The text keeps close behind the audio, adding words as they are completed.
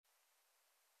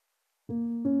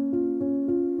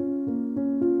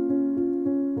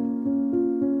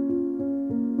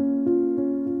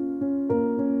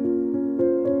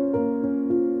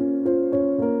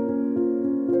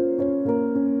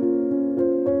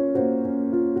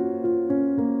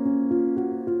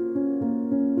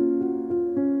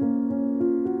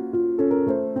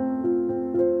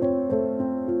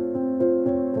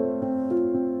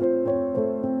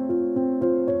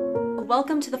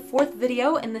welcome to the fourth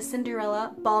video in the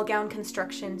Cinderella ball gown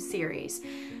construction series.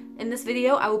 In this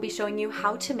video, I will be showing you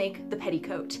how to make the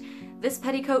petticoat. This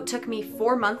petticoat took me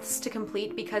 4 months to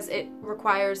complete because it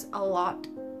requires a lot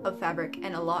of fabric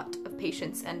and a lot of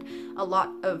patience and a lot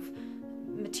of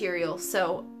material.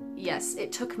 So yes,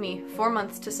 it took me 4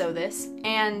 months to sew this,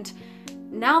 and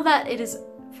now that it is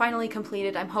finally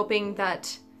completed, I'm hoping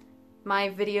that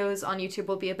my videos on YouTube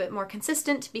will be a bit more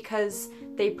consistent because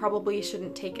they probably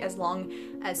shouldn't take as long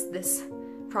as this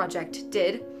project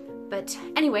did. But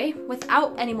anyway,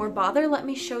 without any more bother, let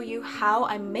me show you how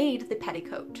I made the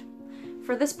petticoat.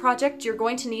 For this project, you're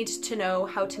going to need to know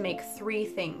how to make 3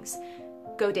 things: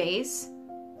 godets,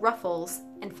 ruffles,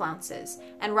 and flounces.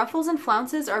 And ruffles and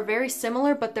flounces are very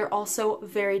similar, but they're also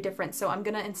very different. So I'm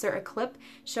gonna insert a clip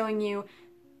showing you,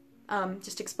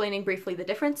 just explaining briefly the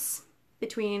difference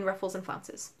between ruffles and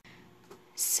flounces.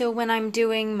 So when I'm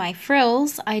doing my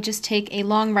frills, I just take a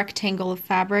long rectangle of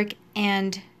fabric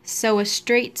and sew a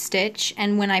straight stitch,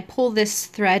 and when I pull this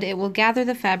thread, it will gather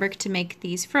the fabric to make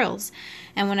these frills.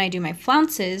 And when I do my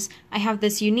flounces, I have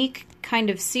this unique kind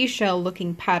of seashell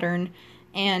looking pattern,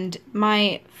 and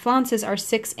my flounces are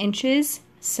 6 inches.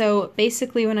 So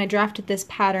basically when I drafted this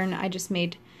pattern, I just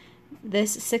made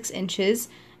this 6 inches,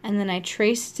 and then I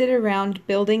traced it around,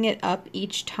 building it up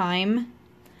each time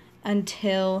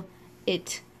until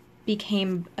it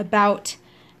became about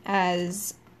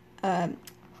as,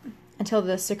 until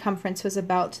the circumference was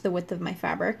about the width of my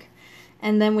fabric.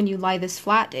 And then when you lie this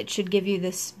flat, it should give you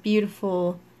this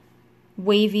beautiful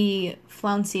wavy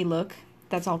flouncy look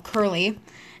that's all curly.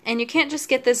 And you can't just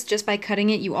get this just by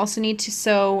cutting it, you also need to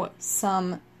sew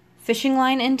some fishing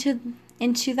line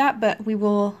into that, but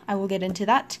I will get into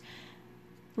that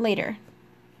later.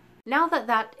 Now that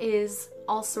that is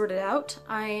all sorted out,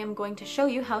 I am going to show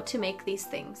you how to make these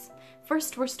things.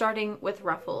 First, we're starting with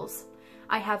ruffles.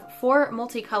 I have 4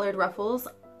 multicolored ruffles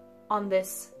on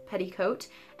this petticoat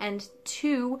and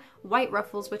 2 white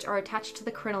ruffles which are attached to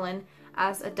the crinoline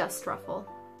as a dust ruffle.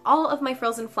 All of my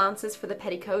frills and flounces for the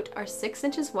petticoat are 6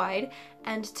 inches wide,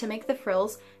 and to make the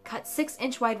frills, cut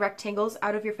 6-inch wide rectangles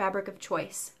out of your fabric of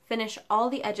choice. Finish all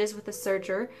the edges with a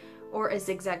serger or a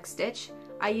zigzag stitch.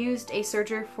 I used a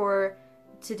serger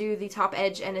to do the top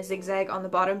edge and a zigzag on the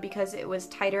bottom because it was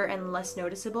tighter and less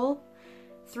noticeable.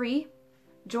 3.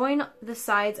 Join the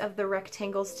sides of the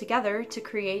rectangles together to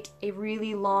create a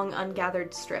really long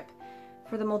ungathered strip.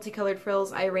 For the multicolored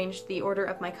frills, I arranged the order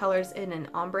of my colors in an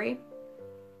ombre.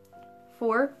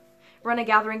 4. Run a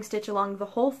gathering stitch along the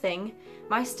whole thing.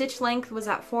 My stitch length was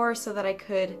at 4 so that I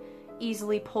could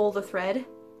easily pull the thread.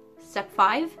 Step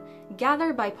 5.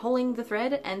 Gather by pulling the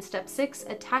thread, and step 6,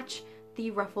 attach the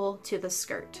ruffle to the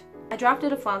skirt. I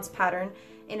drafted a flounce pattern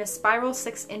in a spiral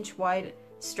 6-inch wide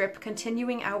strip,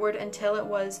 continuing outward until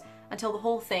the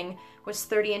whole thing was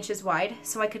 30 inches wide,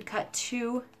 so I could cut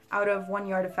 2 out of 1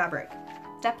 yard of fabric.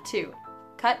 Step 2,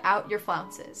 cut out your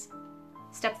flounces.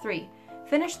 Step 3,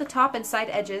 finish the top and side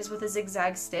edges with a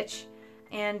zigzag stitch,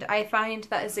 and I find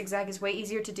that a zigzag is way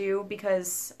easier to do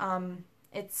because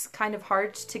it's kind of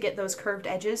hard to get those curved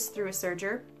edges through a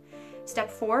serger.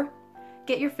 Step 4,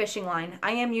 get your fishing line.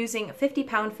 I am using a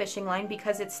 50-pound fishing line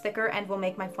because it's thicker and will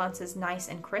make my flounces nice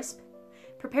and crisp.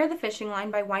 Prepare the fishing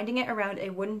line by winding it around a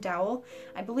wooden dowel.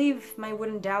 I believe my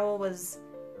wooden dowel was,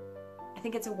 I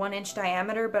think it's a 1-inch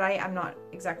diameter, but I'm not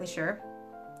exactly sure.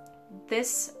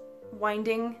 This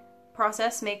winding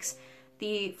process makes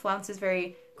the flounces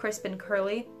very crisp and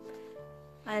curly.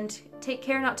 And take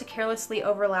care not to carelessly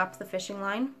overlap the fishing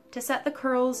line. To set the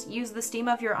curls, use the steam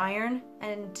of your iron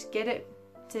and get it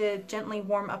to gently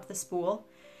warm up the spool.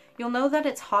 You'll know that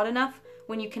it's hot enough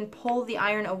when you can pull the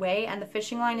iron away and the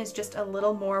fishing line is just a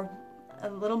little more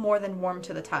than warm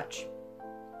to the touch.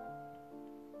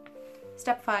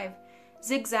 Step 5.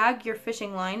 Zigzag your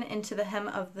fishing line into the hem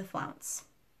of the flounce.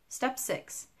 Step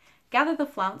 6. Gather the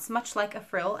flounce much like a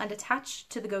frill and attach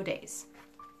to the godets.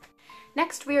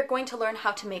 Next, we are going to learn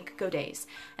how to make godets,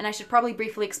 and I should probably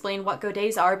briefly explain what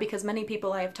godets are because many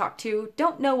people I have talked to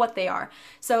don't know what they are.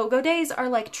 So godets are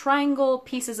like triangle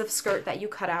pieces of skirt that you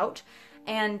cut out,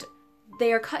 and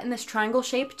they are cut in this triangle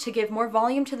shape to give more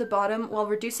volume to the bottom while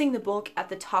reducing the bulk at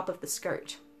the top of the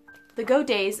skirt. The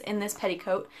godets in this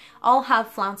petticoat all have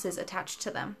flounces attached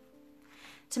to them.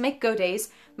 To make godets,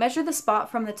 measure the spot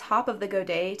from the top of the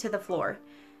godet to the floor.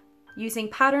 Using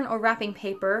pattern or wrapping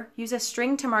paper, use a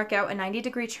string to mark out a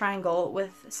 90-degree triangle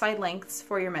with side lengths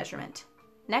for your measurement.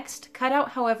 Next, cut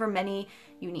out however many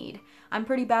you need. I'm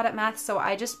pretty bad at math, so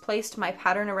I just placed my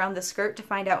pattern around the skirt to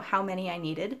find out how many I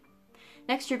needed.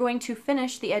 Next, you're going to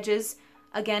finish the edges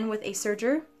again with a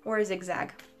serger or a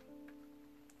zigzag.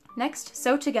 Next,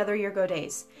 sew together your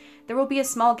godets. There will be a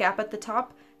small gap at the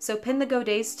top, so pin the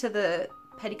godets to the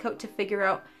petticoat to figure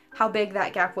out how big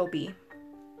that gap will be.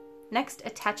 Next,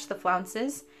 attach the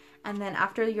flounces, and then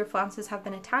after your flounces have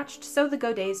been attached, sew the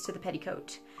godets to the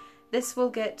petticoat. This will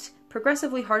get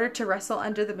progressively harder to wrestle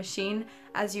under the machine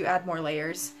as you add more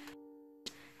layers.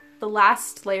 The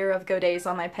last layer of godets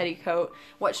on my petticoat,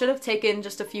 what should have taken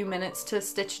just a few minutes to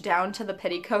stitch down to the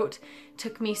petticoat,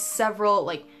 took me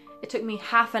it took me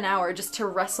half an hour just to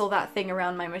wrestle that thing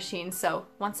around my machine. So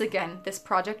once again, this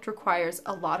project requires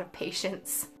a lot of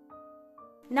patience.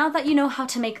 Now that you know how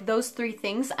to make those 3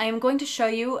 things, I am going to show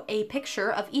you a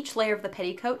picture of each layer of the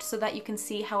petticoat so that you can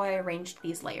see how I arranged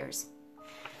these layers.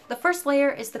 The first layer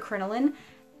is the crinoline,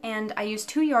 and I used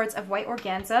 2 yards of white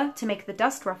organza to make the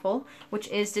dust ruffle, which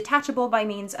is detachable by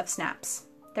means of snaps.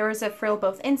 There is a frill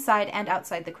both inside and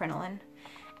outside the crinoline.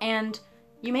 And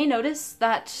you may notice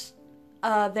that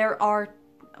there are,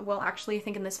 well, actually I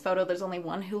think in this photo there's only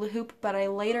 1 hula hoop, but I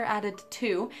later added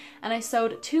 2, and I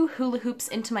sewed 2 hula hoops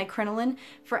into my crinoline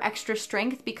for extra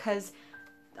strength because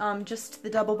just the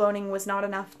double boning was not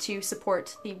enough to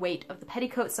support the weight of the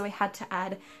petticoat, so I had to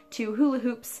add 2 hula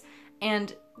hoops.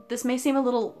 And this may seem a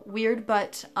little weird,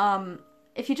 but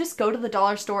if you just go to the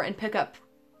dollar store and pick up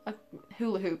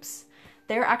hula hoops,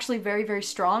 they're actually very, very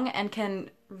strong and can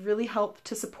really help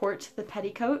to support the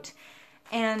petticoat.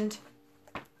 And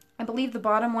I believe the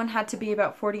bottom one had to be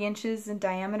about 40 inches in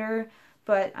diameter,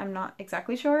 but I'm not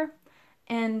exactly sure.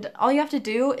 And all you have to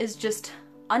do is just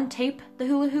untape the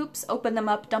hula hoops, open them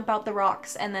up, dump out the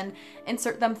rocks, and then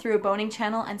insert them through a boning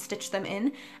channel and stitch them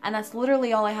in. And that's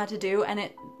literally all I had to do, and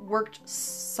it worked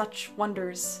such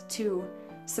wonders to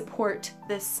support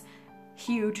this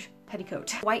huge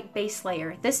petticoat. White base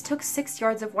layer. This took 6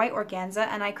 yards of white organza,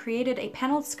 and I created a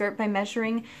paneled skirt by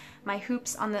measuring my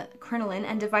hoops on the crinoline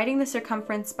and dividing the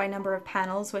circumference by number of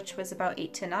panels, which was about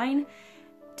 8 to 9,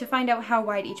 to find out how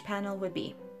wide each panel would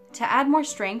be. To add more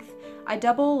strength, I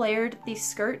double layered the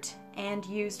skirt and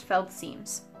used felled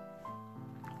seams.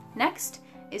 Next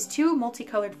is 2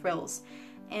 multicolored frills,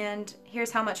 and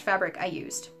here's how much fabric I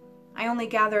used. I only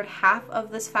gathered half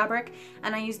of this fabric,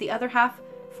 and I used the other half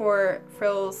for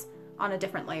frills on a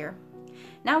different layer.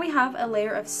 Now we have a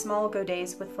layer of small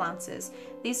godets with flounces.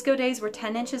 These godets were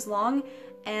 10 inches long,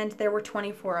 and there were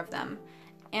 24 of them.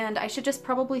 And I should just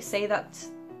probably say that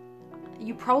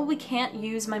you probably can't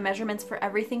use my measurements for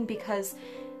everything because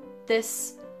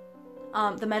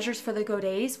the measures for the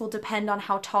godets will depend on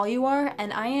how tall you are,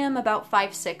 and I am about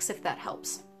 5'6", if that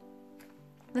helps.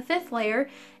 The 5th layer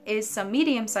is some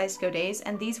medium-sized godets,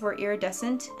 and these were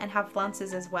iridescent and have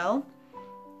flounces as well.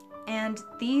 And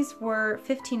these were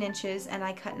 15 inches, and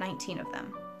I cut 19 of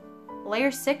them. Layer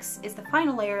 6 is the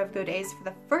final layer of godets for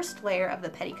the first layer of the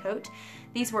petticoat.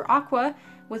 These were aqua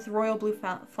with royal blue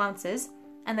flounces,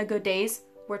 and the godets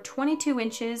were 22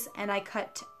 inches, and I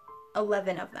cut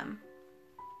 11 of them.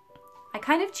 I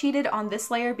kind of cheated on this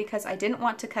layer because I didn't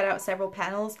want to cut out several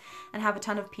panels and have a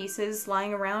ton of pieces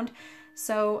lying around,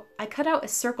 so I cut out a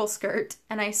circle skirt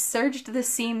and I serged the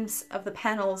seams of the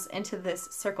panels into this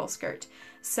circle skirt.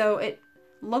 So it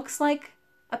looks like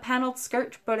a paneled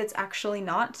skirt, but it's actually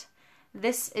not.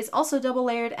 This is also double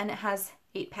layered and it has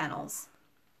 8 panels.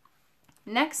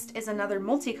 Next is another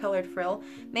multicolored frill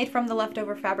made from the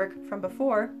leftover fabric from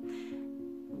before.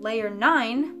 Layer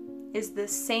 9 is the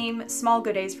same small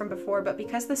godets from before, but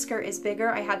because the skirt is bigger,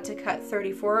 I had to cut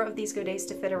 34 of these godets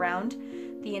to fit around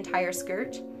the entire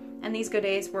skirt, and these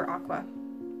godets were aqua.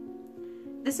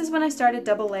 This is when I started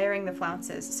double layering the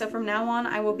flounces, so from now on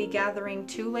I will be gathering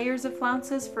 2 layers of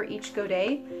flounces for each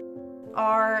godet.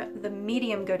 Are the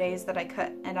medium godets that I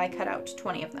cut, and I cut out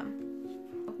 20 of them.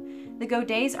 The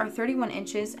godets are 31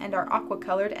 inches and are aqua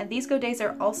colored, and these godets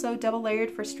are also double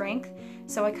layered for strength,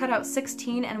 so I cut out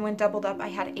 16, and when doubled up I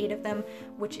had 8 of them,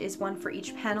 which is 1 for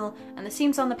each panel, and the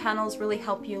seams on the panels really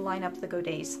help you line up the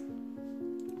godets.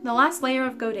 The last layer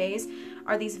of godets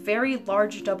are these very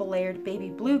large double layered baby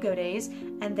blue godets,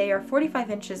 and they are 45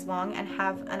 inches long and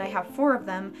I have 4 of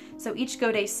them, so each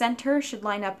godet center should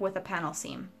line up with a panel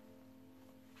seam.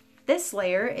 This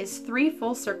layer is 3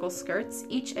 full circle skirts,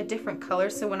 each a different color,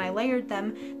 so when I layered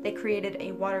them, they created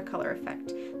a watercolor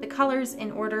effect. The colors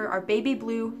in order are baby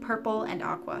blue, purple, and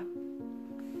aqua.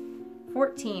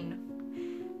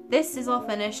 14. This is all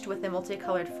finished with a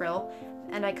multicolored frill,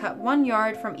 and I cut 1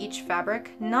 yard from each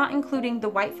fabric, not including the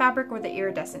white fabric or the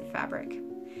iridescent fabric.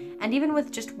 And even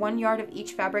with just 1 yard of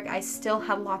each fabric, I still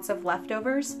had lots of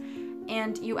leftovers.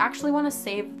 And you actually want to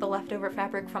save the leftover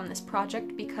fabric from this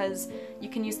project because you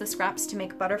can use the scraps to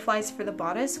make butterflies for the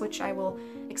bodice, which I will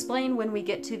explain when we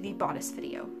get to the bodice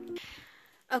video.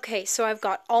 Okay, so I've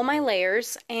got all my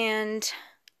layers, and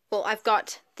Well, I've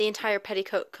got the entire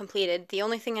petticoat completed. The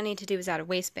only thing I need to do is add a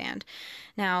waistband.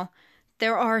 Now,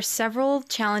 there are several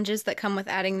challenges that come with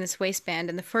adding this waistband,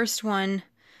 and the first one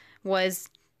was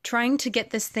trying to get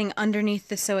this thing underneath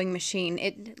the sewing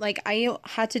machine. I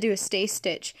had to do a stay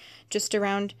stitch just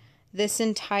around this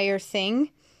entire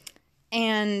thing,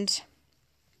 and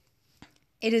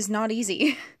it is not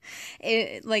easy.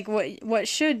 What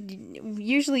should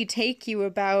usually take you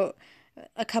about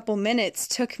a couple minutes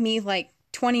took me like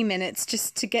 20 minutes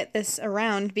just to get this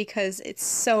around because it's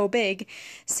so big.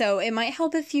 So it might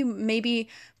help if you maybe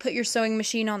put your sewing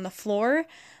machine on the floor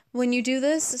when you do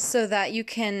this so that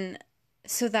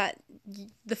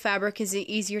the fabric is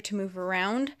easier to move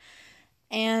around.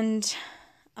 And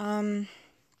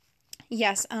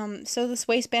yes, so this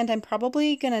waistband, I'm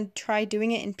probably gonna try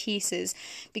doing it in pieces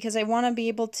because I want to be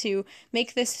able to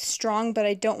make this strong, but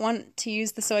I don't want to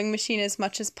use the sewing machine as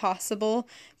much as possible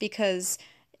because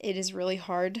it is really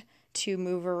hard to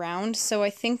move around. So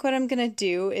I think what I'm gonna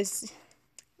do is,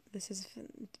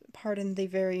 pardon the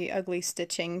very ugly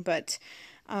stitching, but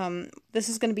this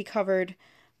is gonna be covered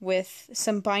with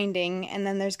some binding, and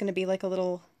then there's gonna be like a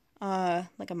little,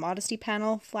 like a modesty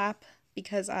panel flap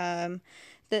because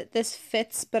this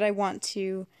fits, but I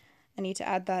need to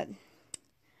add that,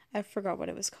 I forgot what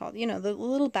it was called, you know, the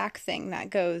little back thing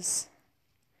that goes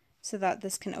so that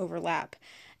this can overlap.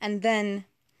 And then,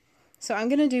 so I'm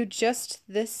gonna do just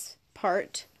this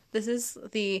part. This is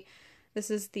the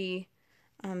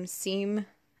seam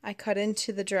I cut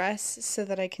into the dress so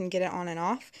that I can get it on and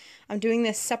off. I'm doing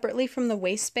this separately from the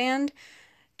waistband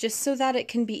just so that it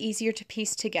can be easier to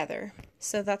piece together.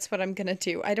 So that's what I'm gonna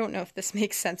do. I don't know if this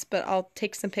makes sense, but I'll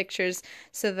take some pictures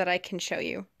so that I can show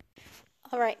you.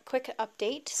 Alright, quick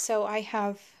update. So I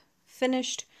have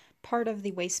finished part of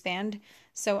the waistband.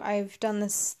 So I've done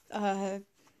this,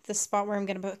 the spot where I'm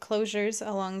gonna put closures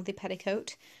along the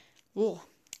petticoat.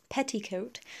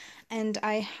 And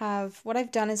what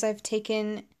I've done is I've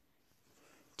taken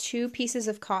 2 pieces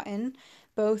of cotton.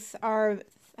 Both are,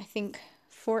 I think,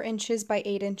 4 inches by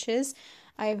 8 inches.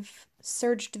 I've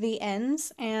serged the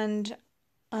ends and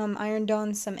ironed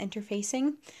on some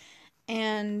interfacing.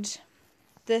 And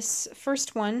this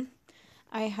first one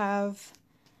I have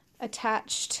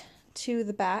attached to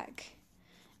the back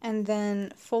and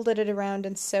then folded it around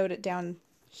and sewed it down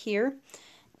here.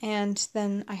 And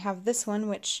then I have this one,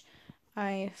 which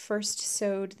I first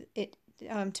sewed it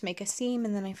to make a seam,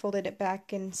 and then I folded it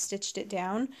back and stitched it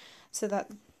down so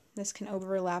that this can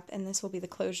overlap, and this will be the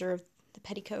closure of the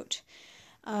petticoat.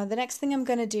 The next thing I'm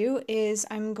going to do is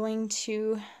I'm going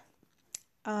to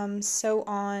sew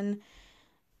on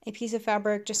a piece of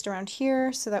fabric just around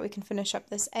here so that we can finish up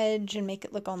this edge and make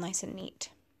it look all nice and neat.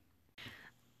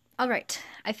 Alright,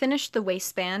 I finished the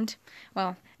waistband.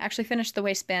 Well, actually finished the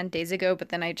waistband days ago, but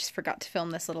then I just forgot to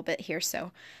film this little bit here,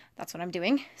 so that's what I'm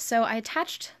doing. So I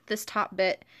attached this top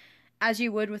bit as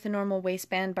you would with a normal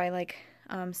waistband by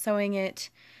sewing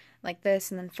it like this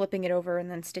and then flipping it over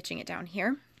and then stitching it down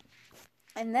here.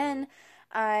 And then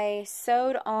I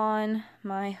sewed on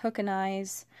my hook and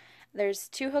eyes. There's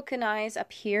 2 hook and eyes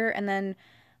up here, and then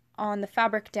on the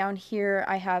fabric down here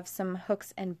I have some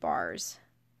hooks and bars.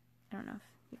 I don't know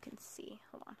if you can see.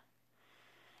 Hold on.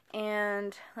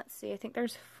 And let's see, I think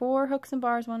there's 4 hooks and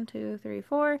bars, 1, 2, 3,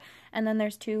 4, and then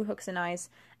there's 2 hooks and eyes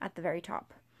at the very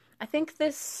top. I think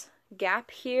this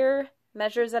gap here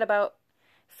measures at about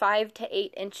 5 to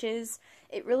 8 inches.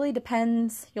 It really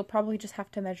depends. You'll probably just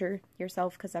have to measure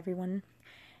yourself because everyone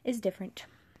is different.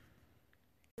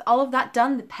 With all of that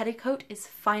done, the petticoat is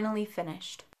finally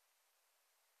finished.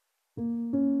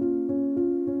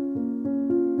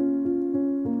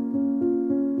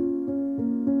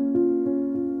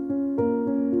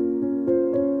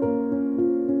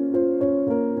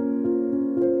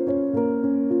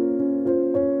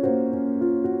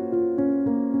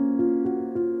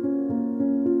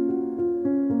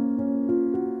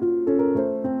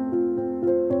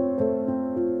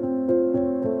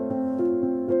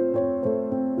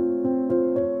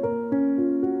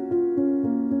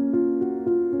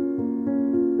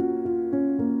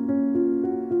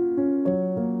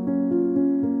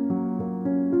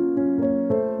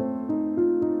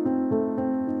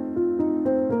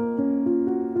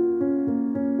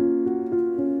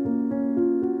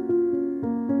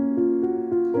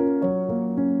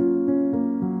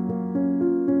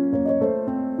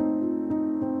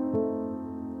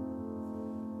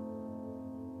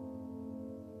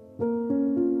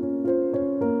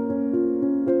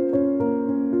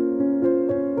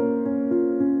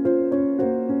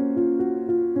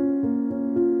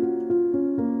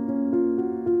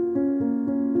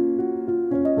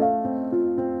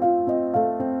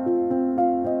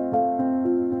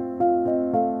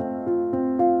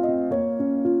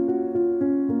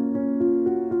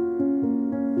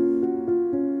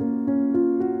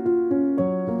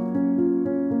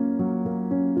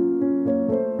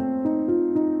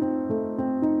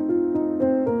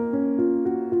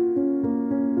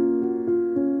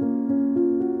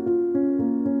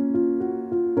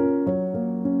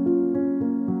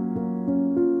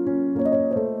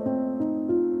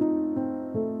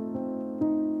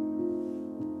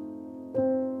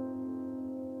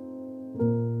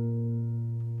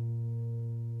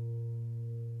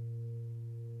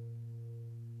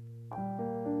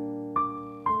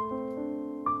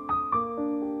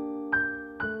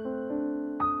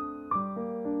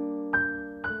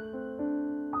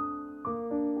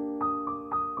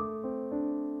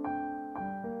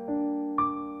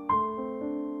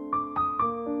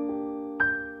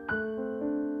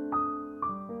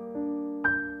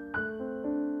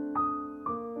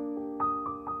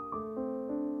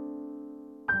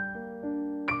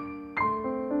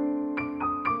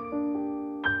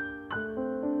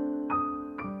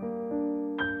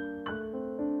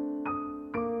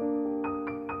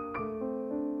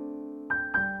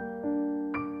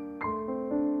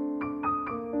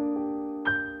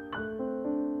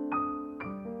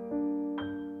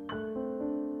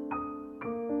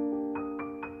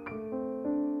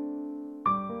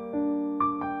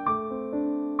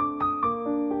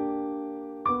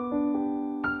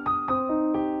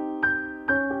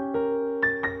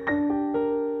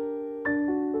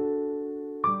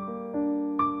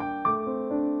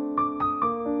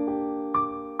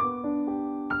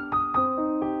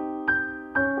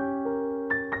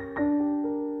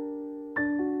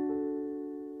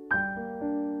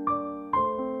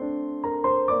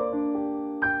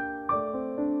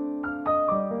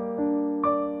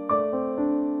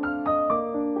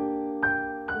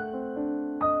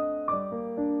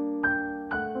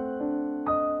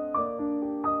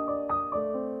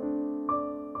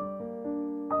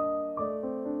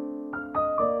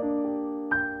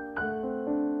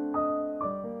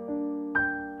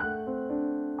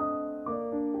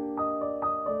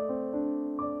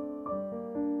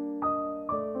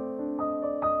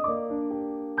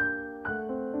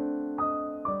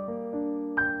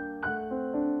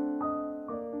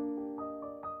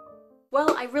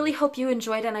 I really hope you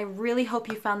enjoyed and I really hope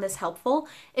you found this helpful.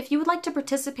 If you would like to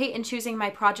participate in choosing my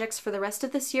projects for the rest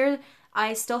of this year,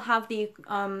 I still have the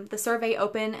survey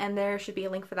open and there should be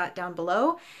a link for that down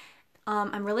below.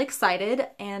 I'm really excited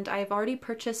and I've already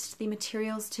purchased the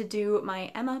materials to do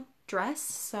my Emma dress,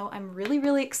 so I'm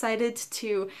really excited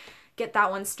to get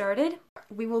that one started.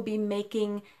 We will be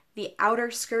making the outer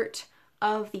skirt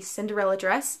of the Cinderella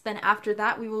dress, then after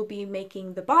that we will be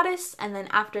making the bodice, and then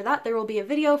after that there will be a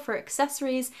video for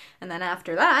accessories, and then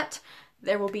after that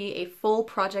there will be a full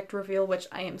project reveal, which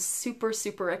I am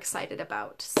super excited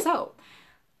about. So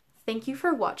thank you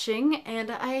for watching,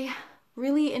 and I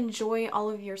really enjoy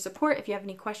all of your support. If you have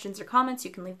any questions or comments,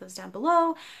 you can leave those down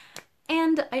below.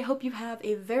 And I hope you have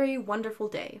a very wonderful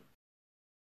day.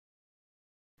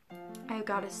 I've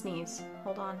got to sneeze.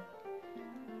 Hold on.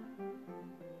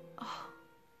 Oh.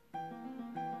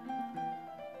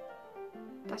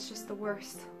 That's just the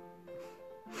worst.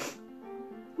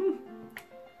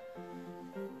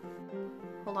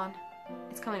 Hold on.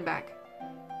 It's coming back.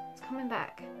 It's coming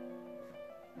back.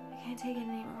 I can't take it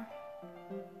anymore.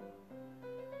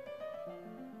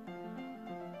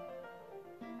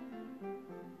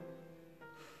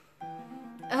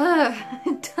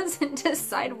 It doesn't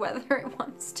decide whether it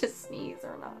wants to sneeze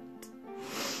or not.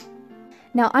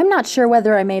 Now, I'm not sure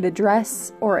whether I made a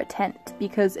dress or a tent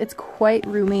because it's quite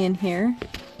roomy in here,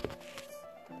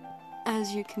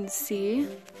 as you can see.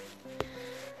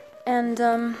 And,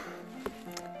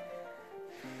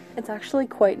 it's actually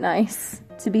quite nice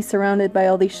to be surrounded by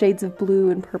all these shades of blue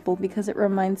and purple because it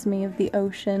reminds me of the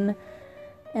ocean,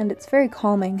 and it's very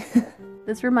calming.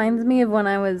 This reminds me of when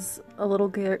I was a little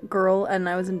girl and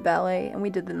I was in ballet and we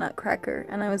did the Nutcracker,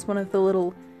 and I was one of the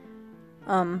little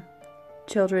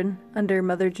children under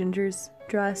Mother Ginger's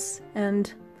dress,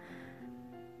 and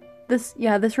this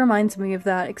reminds me of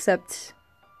that, except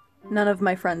none of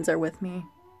my friends are with me.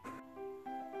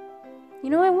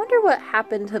 You know, I wonder what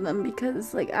happened to them,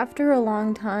 because like after a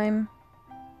long time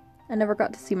I never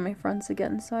got to see my friends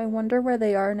again, so I wonder where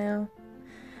they are now.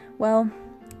 Well,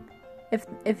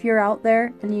 if you're out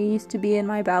there and you used to be in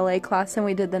my ballet class and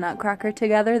we did the Nutcracker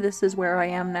together, this is where I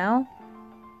am now.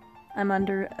 I'm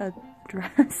under a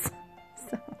dress.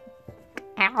 So,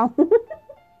 ow.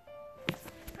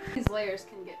 These layers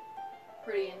can get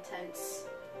pretty intense.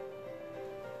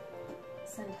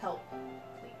 Send help,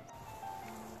 please.